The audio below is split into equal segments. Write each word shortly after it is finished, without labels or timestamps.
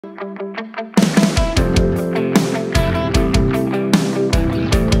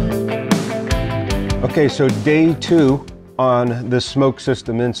Okay, so day 2 on this smoke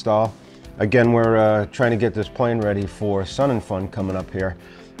system install. Again, we're trying to get this plane ready for Sun and Fun coming up here.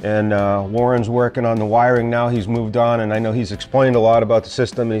 And Warren's working on the wiring now. He's moved on, and I know he's explained a lot about the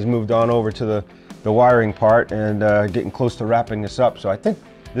system, and he's moved on over to the wiring part and getting close to wrapping this up. So I think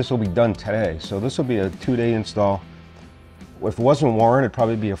this will be done today. So this will be a 2-day install. If it wasn't Warren, it'd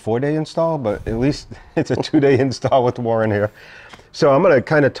probably be a 4-day install, but at least it's a 2-day install with Warren here. So I'm gonna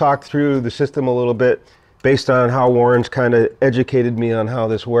kind of talk through the system a little bit based on how Warren's kind of educated me on how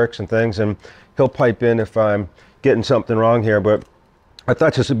this works and things, and he'll pipe in if I'm getting something wrong here. But I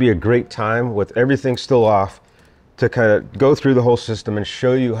thought this would be a great time with everything still off to kind of go through the whole system and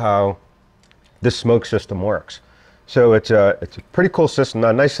show you how this smoke system works. So it's a pretty cool system. Now,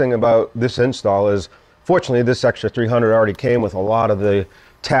 the nice thing about this install is, fortunately, this extra 300 already came with a lot of the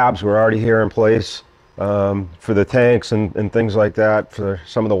tabs were already here in place for the tanks and things like that, for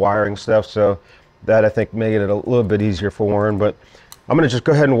some of the wiring stuff. So that, I think, made it a little bit easier for Warren. But I'm going to just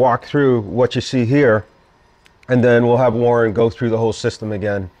go ahead and walk through what you see here, and then we'll have Warren go through the whole system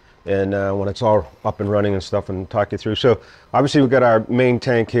again, and when it's all up and running and stuff, and talk you through. So obviously we've got our main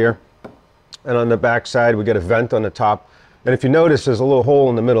tank here, and on the back side we got a vent on the top. And if you notice, there's a little hole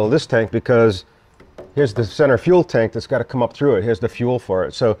in the middle of this tank because here's the center fuel tank that's got to come up through it. Here's the fuel for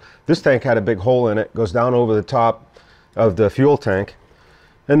it. So this tank had a big hole in it, goes down over the top of the fuel tank.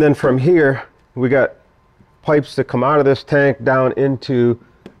 And then from here, we got pipes that come out of this tank down into,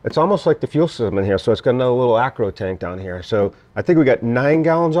 it's almost like the fuel system in here. So it's got another little acro tank down here. So I think we got 9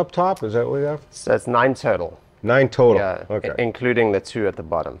 gallons up top. Is that what we have? So it's 9 total. 9 total. Yeah, okay. Including the 2 at the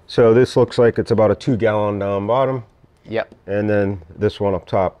bottom. So this looks like it's about a 2-gallon down bottom. Yep. And then this one up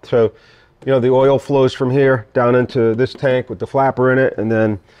top. So, you know, the oil flows from here down into this tank with the flapper in it, and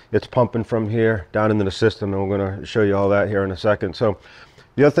then it's pumping from here down into the system, and we're going to show you all that here in a second. So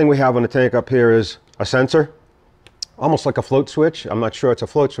the other thing we have on the tank up here is a sensor, almost like a float switch. I'm not sure it's a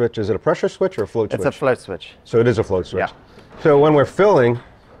float switch. Is it a pressure switch or a float switch? It's a float switch. So it is a float switch. Yeah. So when we're filling,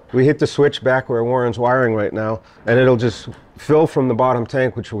 we hit the switch back where Warren's wiring right now, and it'll just fill from the bottom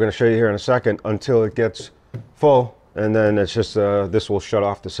tank, which we're going to show you here in a second, until it gets full. And then it's just, this will shut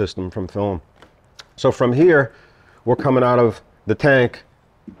off the system from filling. So from here, we're coming out of the tank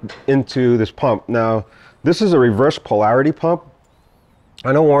into this pump. Now, this is a reverse polarity pump.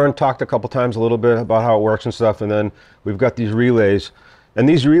 I know Warren talked a couple times a little bit about how it works and stuff, and then we've got these relays. And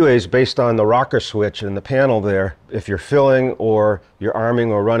these relays, based on the rocker switch and the panel there, if you're filling or you're arming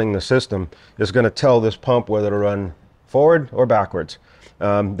or running the system, is going to tell this pump whether to run forward or backwards.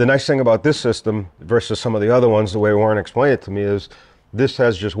 The nice thing about this system versus some of the other ones, the way Warren explained it to me, is this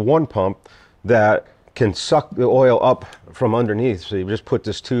has just one pump that can suck the oil up from underneath. So you just put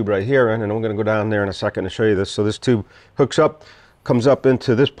this tube right here in, and I'm going to go down there in a second to show you this. So this tube hooks up, comes up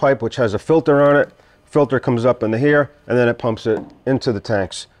into this pipe, which has a filter on it. Filter comes up into here, and then it pumps it into the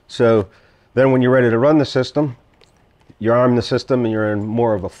tanks. So then when you're ready to run the system, you arm the system, and you're in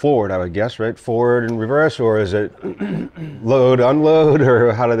more of a forward, I would guess, right? Forward and reverse, or is it load, unload,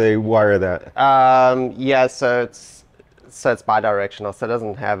 or how do they wire that? Yeah, so it's bidirectional, so it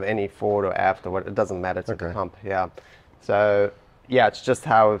doesn't have any forward or aft, or what, it doesn't matter to the pump. Yeah. So yeah, it's just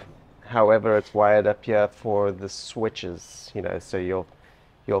however it's wired up here for the switches, you know. So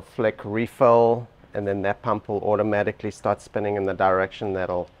you'll flick refill, and then that pump will automatically start spinning in the direction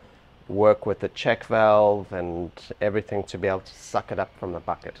that'll work with the check valve and everything to be able to suck it up from the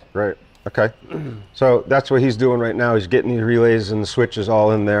bucket. Right. Okay. So that's what he's doing right now. He's getting the relays and the switches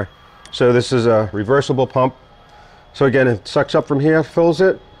all in there. So this is a reversible pump. So again, it sucks up from here, fills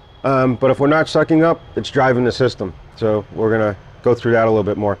it. But if we're not sucking up, it's driving the system. So we're going to go through that a little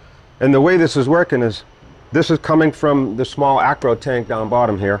bit more. And the way this is working is, this is coming from the small acro tank down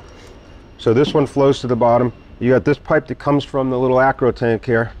bottom here. So this one flows to the bottom. You got this pipe that comes from the little acro tank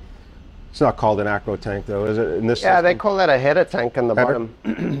here. It's not called an acro tank though, is it? In this yeah, system? They call that a header tank in the Header?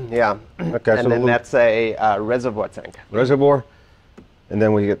 bottom. Yeah. Okay. And so then that's a reservoir tank. Reservoir. And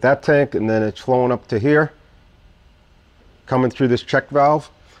then we get that tank, and then it's flowing up to here, coming through this check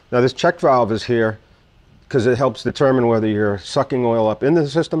valve. Now this check valve is here because it helps determine whether you're sucking oil up into the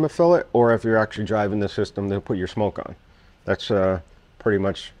system to fill it, or if you're actually driving the system to put your smoke on. That's pretty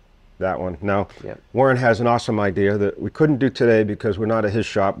much that one. Now, Warren has an awesome idea that we couldn't do today because we're not at his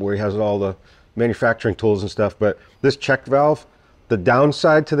shop where he has all the manufacturing tools and stuff, but this check valve, the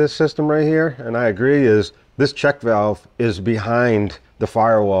downside to this system right here, and I agree, is this check valve is behind the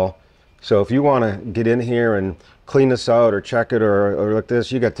firewall. So if you want to get in here and clean this out or check it or like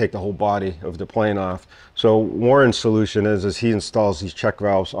this, you got to take the whole body of the plane off. So Warren's solution is he installs these check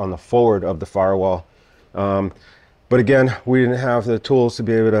valves on the forward of the firewall. But again, we didn't have the tools to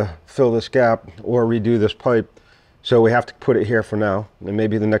be able to fill this gap or redo this pipe. So we have to put it here for now. And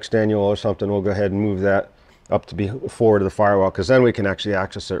maybe the next annual or something, we'll go ahead and move that up to be forward to the firewall, because then we can actually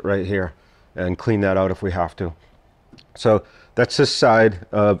access it right here and clean that out if we have to. So that's this side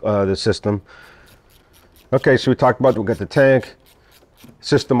of the system. Okay, so we talked about, we'll get the tank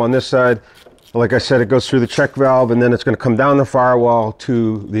system on this side. Like I said, it goes through the check valve and then it's going to come down the firewall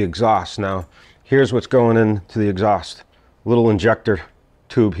to the exhaust. Now, here's what's going into the exhaust. Little injector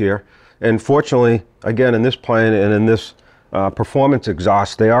tube here. And fortunately, again, in this plane and in this performance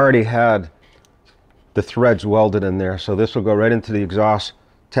exhaust, they already had the threads welded in there. So this will go right into the exhaust,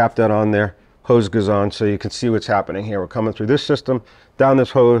 tap that on there, hose goes on, so you can see what's happening here. We're coming through this system, down this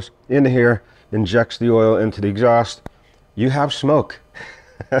hose, into here, injects the oil into the exhaust. You have smoke.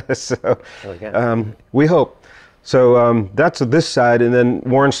 So we hope. So that's this side, and then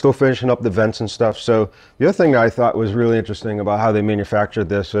Warren's still finishing up the vents and stuff. So the other thing that I thought was really interesting about how they manufactured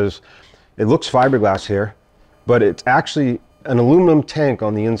this is it looks fiberglass here, but it's actually an aluminum tank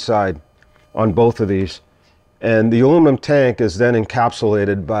on the inside on both of these. And the aluminum tank is then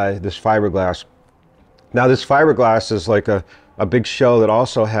encapsulated by this fiberglass. Now this fiberglass is like a big shell that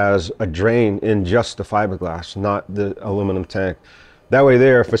also has a drain in just the fiberglass, not the aluminum tank. That way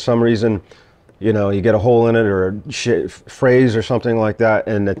there, if for some reason, you know, you get a hole in it or a phrase or something like that,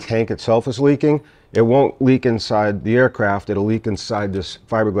 and the tank itself is leaking, it won't leak inside the aircraft, it'll leak inside this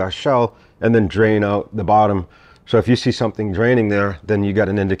fiberglass shell and then drain out the bottom. So if you see something draining there, then you got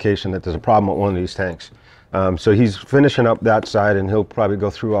an indication that there's a problem with one of these tanks. So he's finishing up that side, and he'll probably go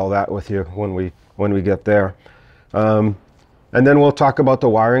through all that with you when we get there. And then we'll talk about the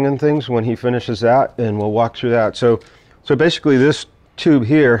wiring and things when he finishes that, and we'll walk through that. So basically this tube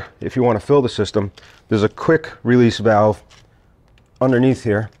here, if you want to fill the system, there's a quick release valve underneath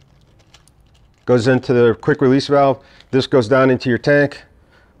here. Goes into the quick release valve. This goes down into your tank,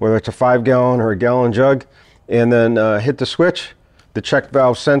 whether it's a 5-gallon or a gallon jug, and then hit the switch. The check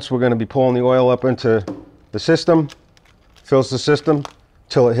valve sense we're going to be pulling the oil up into the system, fills the system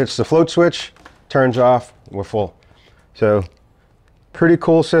till it hits the float switch, turns off, we're full. So pretty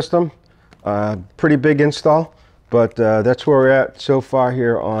cool system, pretty big install, but that's where we're at so far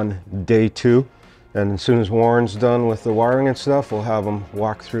here on day 2. And as soon as Warren's done with the wiring and stuff, we'll have him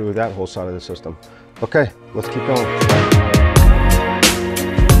walk through that whole side of the system. Okay, let's keep going.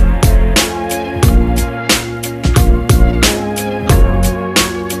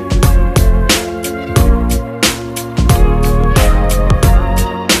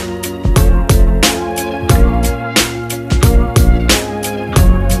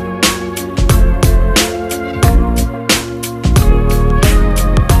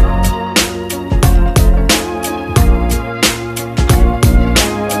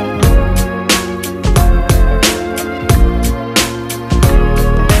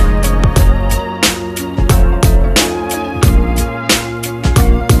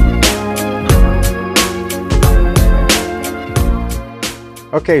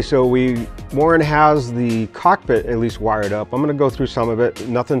 Okay, so Warren has the cockpit at least wired up. I'm going to go through some of it.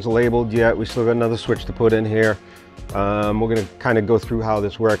 Nothing's labeled yet. We still got another switch to put in here. We're going to kind of go through how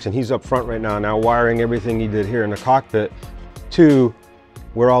this works. And he's up front right now wiring everything he did here in the cockpit to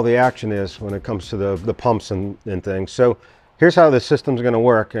where all the action is when it comes to the pumps and things. So here's how the system's going to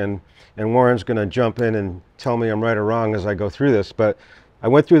work. And Warren's going to jump in and tell me I'm right or wrong as I go through this. But I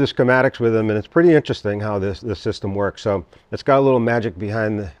went through the schematics with him, and it's pretty interesting how this system works. So it's got a little magic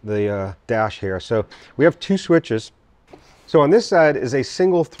behind the dash here. So we have 2 switches. So on this side is a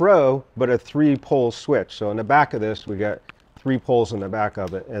single throw, but a 3-pole switch. So in the back of this, we got 3 poles in the back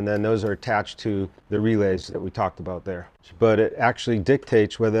of it, and then those are attached to the relays that we talked about there. But it actually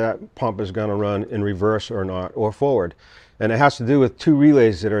dictates whether that pump is going to run in reverse or not, or forward. And it has to do with 2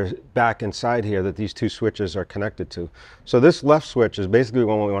 relays that are back inside here that these 2 switches are connected to. So this left switch is basically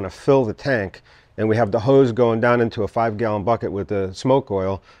when we want to fill the tank, and we have the hose going down into a 5-gallon bucket with the smoke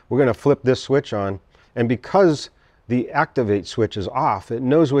oil. We're going to flip this switch on, and because the activate switch is off, it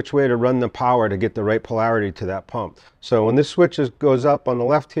knows which way to run the power to get the right polarity to that pump. So when this switch goes up on the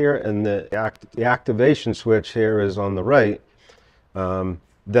left here, and the activation switch here is on the right, then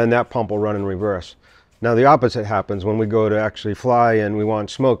that pump will run in reverse. Now the opposite happens when we go to actually fly and we want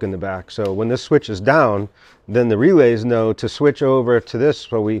smoke in the back. So when this switch is down, then the relays know to switch over to this.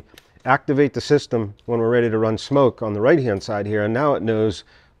 So we activate the system when we're ready to run smoke on the right hand side here, and now it knows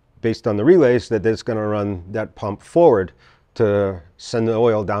based on the relays that it's going to run that pump forward to send the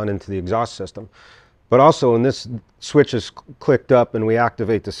oil down into the exhaust system. But also when this switch is clicked up and we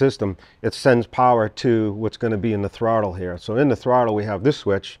activate the system, it sends power to what's going to be in the throttle here. So in the throttle we have this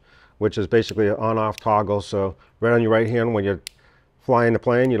switch, which is basically an on-off toggle. So right on your right hand when you're flying the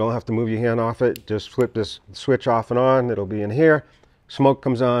plane, you don't have to move your hand off it. Just flip this switch off and on. It'll be in here. Smoke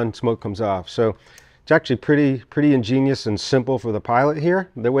comes on, smoke comes off. So it's actually pretty ingenious and simple for the pilot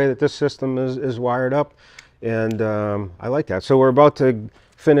here, the way that this system is wired up. And I like that. So we're about to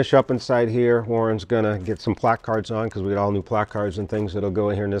finish up inside here. Warren's gonna get some plaque cards on because we got all new plaque cards and things that'll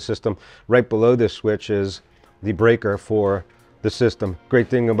go in here in this system. Right below this switch is the breaker for the system. Great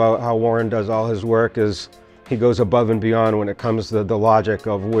thing about how Warren does all his work is he goes above and beyond when it comes to the logic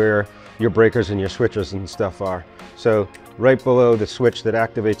of where your breakers and your switches and stuff are. So right below the switch that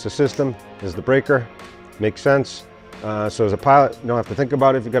activates the system is the breaker. Makes sense. So as a pilot, you don't have to think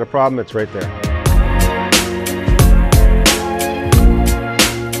about it. If you've got a problem, it's right there.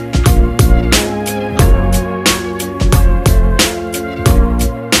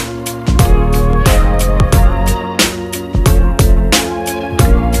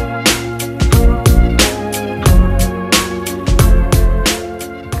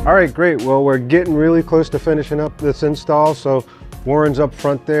 All right, great. Well, we're getting really close to finishing up this install. So Warren's up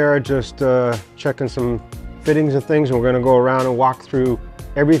front there, just checking some fittings and things. And we're gonna go around and walk through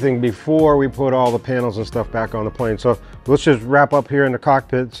everything before we put all the panels and stuff back on the plane. So let's just wrap up here in the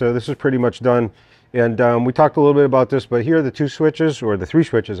cockpit. So this is pretty much done. And we talked a little bit about this, but here are the two switches, or the three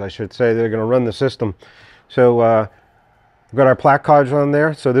switches, I should say, that are gonna run the system. So we've got our plaque cards on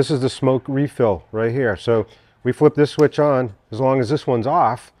there. So this is the smoke refill right here. So we flip this switch on. As long as this one's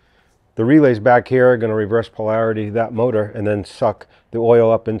off, the relays back here are going to reverse polarity that motor and then suck the oil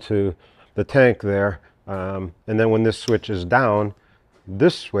up into the tank there. And then when this switch is down,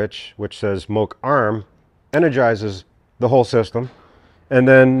 this switch, which says smoke arm, energizes the whole system. And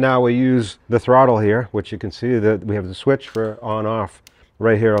then now we use the throttle here, which you can see that we have the switch for on off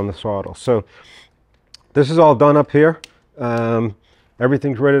right here on the throttle. So this is all done up here.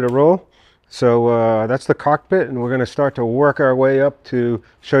 Everything's ready to roll. So that's the cockpit, and we're going to start to work our way up to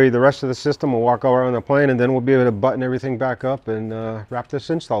show you the rest of the system. We'll walk all around the plane, and then we'll be able to button everything back up and wrap this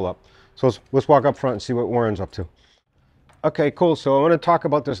install up. So let's walk up front and see what Warren's up to. Okay, cool. So I want to talk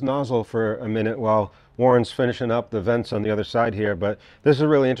about this nozzle for a minute while Warren's finishing up the vents on the other side here. But this is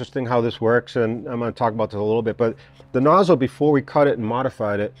really interesting how this works, and I'm going to talk about this a little bit. But the nozzle, before we cut it and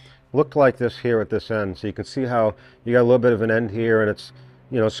modified it, looked like this here at this end. So you can see how you got a little bit of an end here, and it's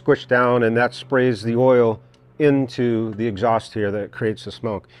squished down, and that sprays the oil into the exhaust here that creates the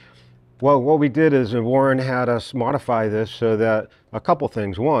smoke. Well, what we did is Warren had us modify this so that a couple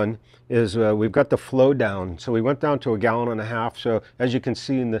things. One is we've got the flow down. So we went down to 1.5 gallons. So as you can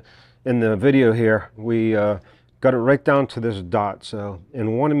see in the video here, we got it right down to this dot. So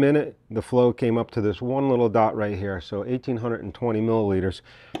in 1 minute, the flow came up to this one little dot right here. So 1,820 milliliters.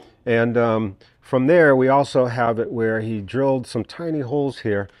 And from there, we also have it where he drilled some tiny holes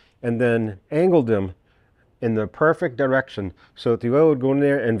here and then angled them in the perfect direction so that the oil would go in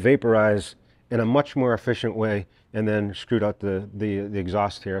there and vaporize in a much more efficient way, and then screwed out the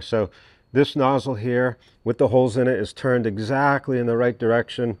exhaust here. So this nozzle here with the holes in it is turned exactly in the right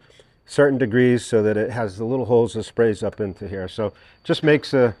direction, certain degrees, so that it has the little holes that sprays up into here. So just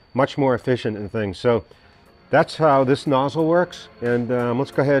makes a much more efficient and things. So that's how this nozzle works, and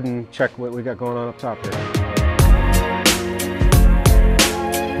let's go ahead and check what we got going on up top here.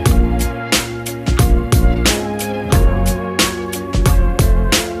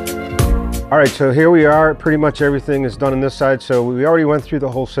 All right, so here we are. Pretty much everything is done on this side. So we already went through the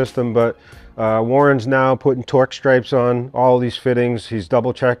whole system, but Warren's now putting torque stripes on all these fittings. He's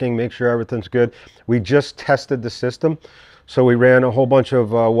double checking, make sure everything's good. We just tested the system. So we ran a whole bunch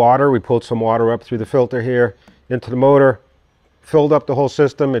of water. We pulled some water up through the filter here into the motor, filled up the whole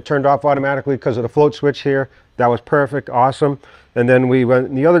system. It turned off automatically because of the float switch here. That was perfect, awesome. And then we went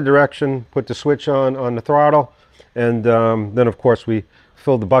in the other direction, put the switch on the throttle, and then of course we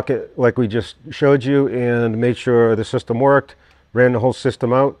filled the bucket like we just showed you and made sure the system worked, ran the whole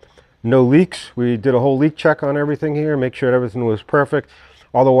system out. No leaks. We did a whole leak check on everything here, make sure everything was perfect.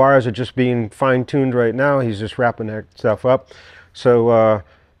 All the wires are just being fine-tuned right now. He's just wrapping that stuff up. So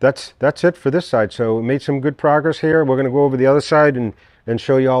that's it for this side. So we made some good progress here. We're going to go over the other side and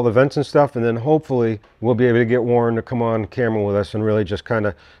show you all the vents and stuff, and then hopefully we'll be able to get Warren to come on camera with us and really just kind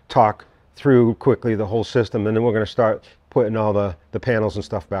of talk through quickly the whole system, and then we're going to start putting all the panels and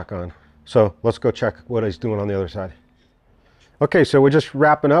stuff back on. So let's go check what he's doing on the other side. Okay, so we're just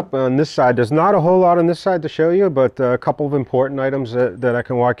wrapping up on this side. There's not a whole lot on this side to show you, but a couple of important items that I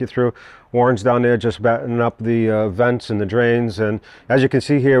can walk you through. Warren's down there just battening up the vents and the drains, and as you can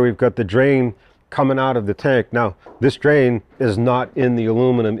see here, we've got the drain coming out of the tank. Now, this drain is not in the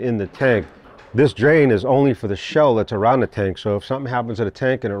aluminum in the tank. This drain is only for the shell that's around the tank. So if something happens to the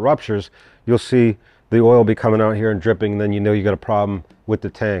tank and it ruptures, you'll see the oil be coming out here and dripping, and then you know you got a problem with the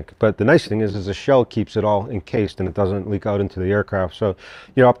tank. But the nice thing is the shell keeps it all encased and it doesn't leak out into the aircraft. So,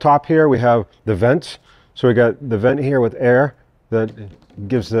 you know, up top here we have the vents. So we got the vent here with air that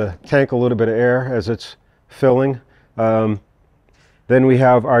gives the tank a little bit of air as it's filling. Then we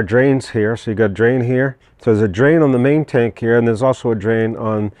have our drains here. So you got a drain here. So there's a drain on the main tank here, and there's also a drain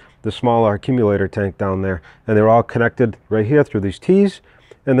on the smaller accumulator tank down there. And they're all connected right here through these T's.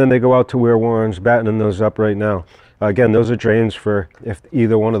 And then they go out to where Warren's battening those up right now. Again, those are drains for if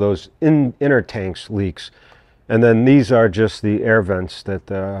either one of those inner tanks leaks. And then these are just the air vents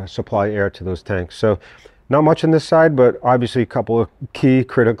that supply air to those tanks. So not much on this side, but obviously a couple of key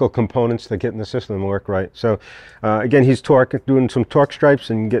critical components to getting the system to work right. So again, he's doing some torque stripes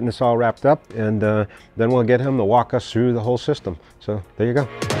and getting this all wrapped up. And then we'll get him to walk us through the whole system. So there you go.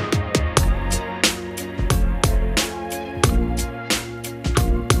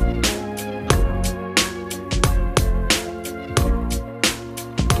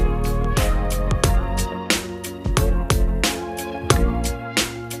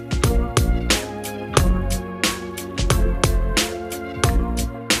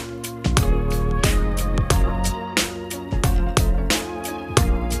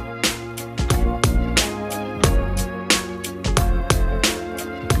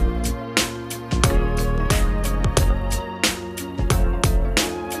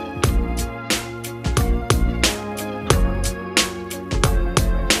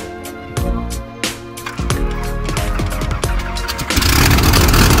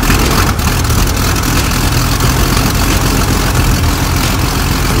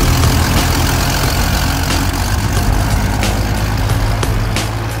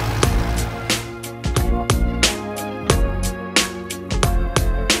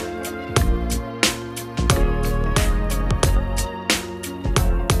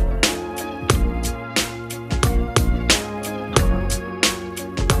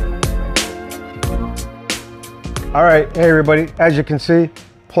 All right, hey everybody, as you can see,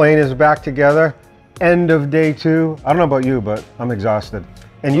 plane is back together. End of day 2. I don't know about you, but I'm exhausted.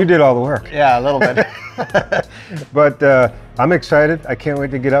 And you did all the work. Yeah, a little bit. But I'm excited. I can't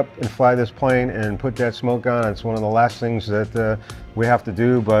wait to get up and fly this plane and put that smoke on. It's one of the last things that we have to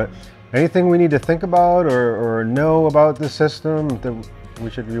do. But anything we need to think about or know about the system that we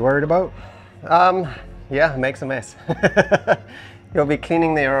should be worried about? Yeah, it makes a mess. You'll be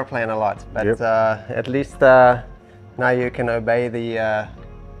cleaning the aeroplane a lot, but yep. At least now you can obey the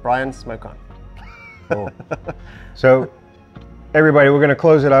Brian smoke on. Cool. So everybody, we're going to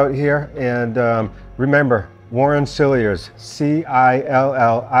close it out here, and remember, Warren Cilliers, C-I-L-L-I-E-R-S.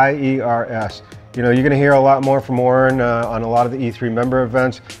 You know, you're going to hear a lot more from Warren on a lot of the E3 member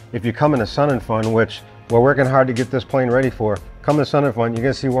events. If you come into Sun and Fun, which we're working hard to get this plane ready for, come to Sun and Fun, you're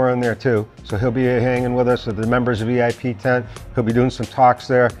going to see Warren there too. So he'll be hanging with us at the members VIP tent. He'll be doing some talks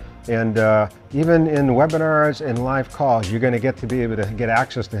there. And even in webinars and live calls, you're going to get to be able to get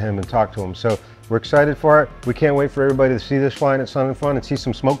access to him and talk to him. So we're excited for it. We can't wait for everybody to see this flying at Sun and Fun and see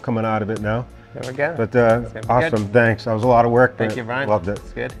some smoke coming out of it now. There we go. But awesome, thanks. That was a lot of work. Thank you, Brian. Loved it.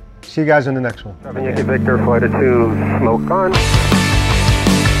 It's good. See you guys in the next one. Yankee Victor, flight 2, smoke on.